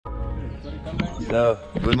So,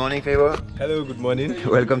 good morning, Favor. Hello, good morning.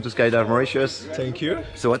 Welcome to Skydiving Mauritius. Thank you.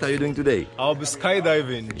 So, what are you doing today? I'll be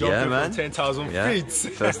skydiving, jumping from 10,000 feet.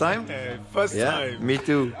 First time? First time. Me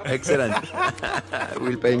too. Excellent.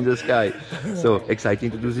 We'll play in the sky. So,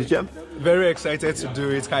 exciting to do this jump? Very excited to do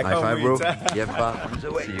it. I can't wait. Bro. On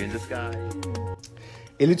the way. See you in the sky.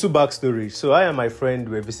 A little backstory. So I and my friend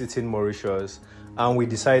were visiting Mauritius and we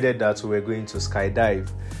decided that we were going to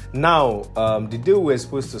skydive. Now, the day we were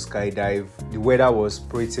supposed to skydive, the weather was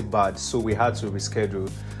pretty bad, so we had to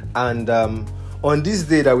reschedule. And on this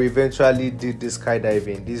day that we eventually did the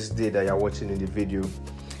skydiving, this day that you're watching in the video,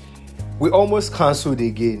 we almost cancelled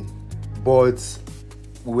again, but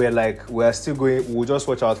we're still going. We'll just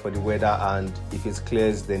watch out for the weather, and if it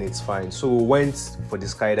clears, then it's fine. So we went for the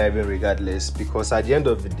skydiving regardless, because at the end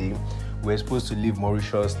of the day, we were supposed to leave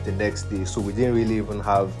Mauritius the next day, so we didn't really even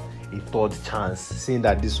have a third chance, seeing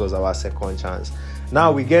that this was our second chance.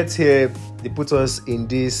 Now we get here, they put us in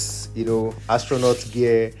this, astronaut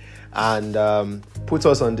gear, and put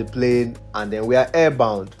us on the plane, and then we are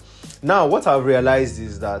airbound. Now, what I've realized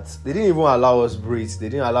is that they didn't even allow us breathe. They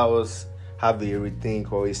didn't allow us have a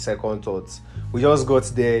rethink or a second thought. We just got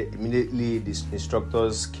there immediately. The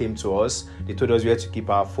instructors came to us. They told us where to keep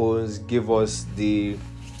our phones, gave us the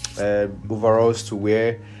overalls to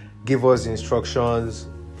wear, give us instructions,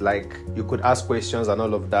 like you could ask questions and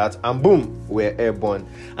all of that, and boom, we're airborne.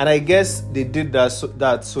 And I guess they did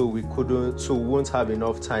that so we won't have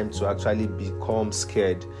enough time to actually become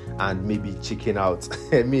scared and maybe chicken out.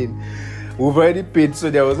 I mean, we've already paid, so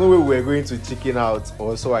there was no way we were going to chicken out,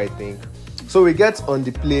 also I think. So we get on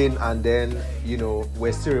the plane, and then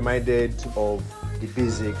we're still reminded of the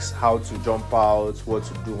basics, how to jump out, what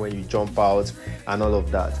to do when you jump out, and all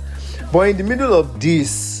of that. But in the middle of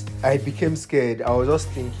this, I became scared. I was just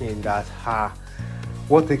thinking that,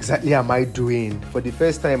 what exactly am I doing? For the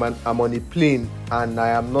first time, I'm on a plane, and I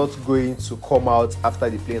am not going to come out after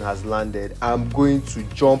the plane has landed. I'm going to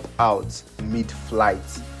jump out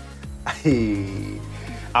mid-flight.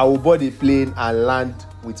 I will board the plane and land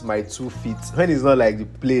with my 2 feet when it's not like the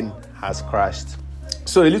plane has crashed.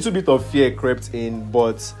 So a little bit of fear crept in,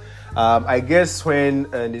 but I guess when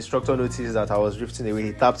an instructor noticed that I was drifting away,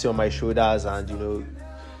 he tapped on my shoulders and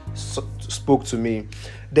spoke to me.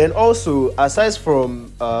 Then also, aside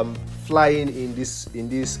from flying in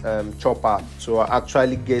this chopper to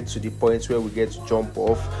actually get to the point where we get to jump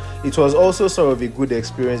off, it was also sort of a good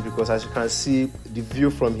experience, because as you can see, the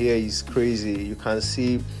view from here is crazy. You can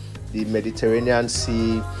see the Mediterranean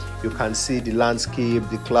Sea, you can see the landscape,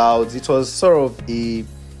 the clouds. It was sort of a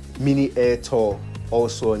mini air tour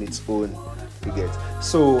also on its own, you get.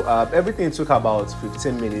 So everything took about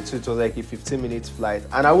 15 minutes. So it was like a 15-minute flight,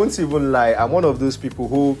 and I won't even lie, I'm one of those people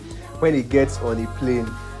who, when he gets on a plane,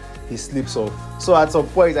 he sleeps off. So at some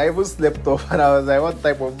point I even slept off, and I was like, what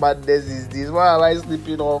type of madness is this? Why am I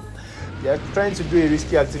sleeping off? You're trying to do a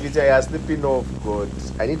risky activity and you're sleeping off. God,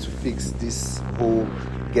 I need to fix this whole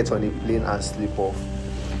get on a plane and sleep off.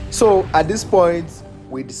 So at this point,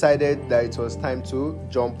 we decided that it was time to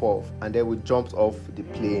jump off, and then we jumped off the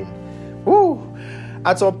plane. Woo!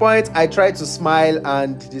 At some point, I tried to smile,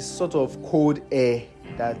 and this sort of cold air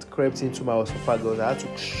that crept into my esophagus, I had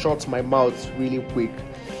to shut my mouth really quick.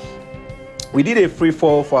 We did a free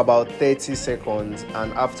fall for about 30 seconds,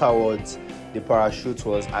 and afterwards, the parachute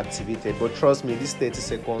was activated. But trust me, this 30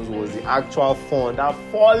 seconds was the actual fun. That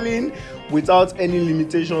falling without any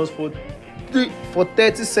limitations for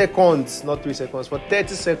 30 seconds, not 3 seconds, for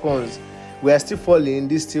 30 seconds. We are still falling.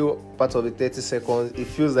 This is still part of the 30 seconds. It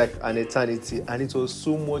feels like an eternity, and it was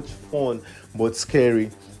so much fun but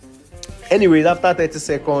scary. Anyways, after 30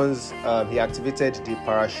 seconds, he activated the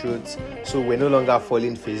parachute, so we're no longer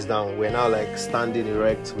falling face down. We're now like standing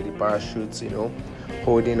erect with the parachute,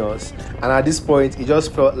 holding us. And at this point, it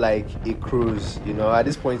just felt like a cruise. At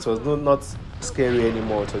this point, it was not scary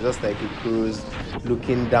anymore. It was just like a cruise,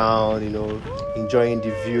 looking down, enjoying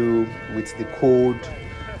the view with the cold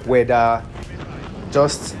weather,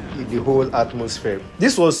 just the whole atmosphere.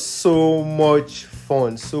 This was so much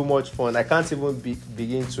fun. I can't even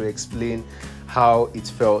begin to explain how it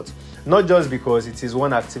felt. Not just because it is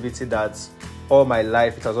one activity that all my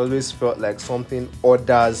life it has always felt like something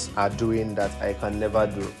others are doing that I can never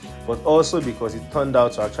do, but also because it turned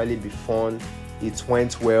out to actually be fun. It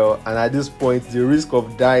went well, and at this point the risk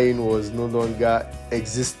of dying was no longer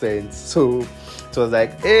existent. So it was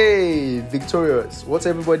like, hey, victorious, what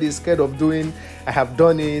everybody is scared of doing, I have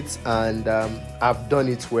done it, and I've done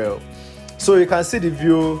it well. So you can see the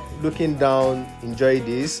view, looking down, enjoy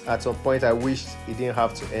this. At some point I wished it didn't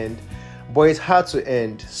have to end, but it had to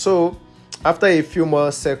end. So after a few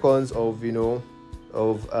more seconds of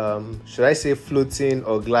of should I say floating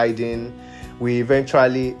or gliding, we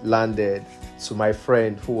eventually landed. To my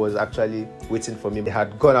friend who was actually waiting for me, they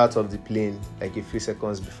had gone out of the plane like a few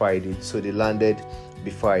seconds before I did, so they landed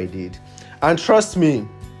before I did. And trust me,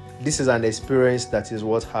 this is an experience that is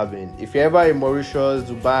worth having. If you're ever in Mauritius,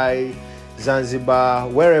 Dubai, Zanzibar,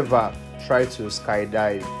 wherever, try to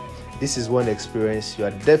skydive. This is one experience you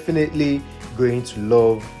are definitely going to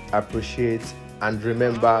love, appreciate, and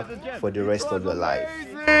remember for the rest of your life.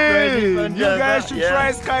 You guys should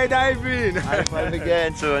try skydiving. I'm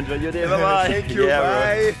again, so enjoy your day. Bye bye. Thank you.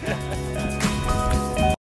 Bye.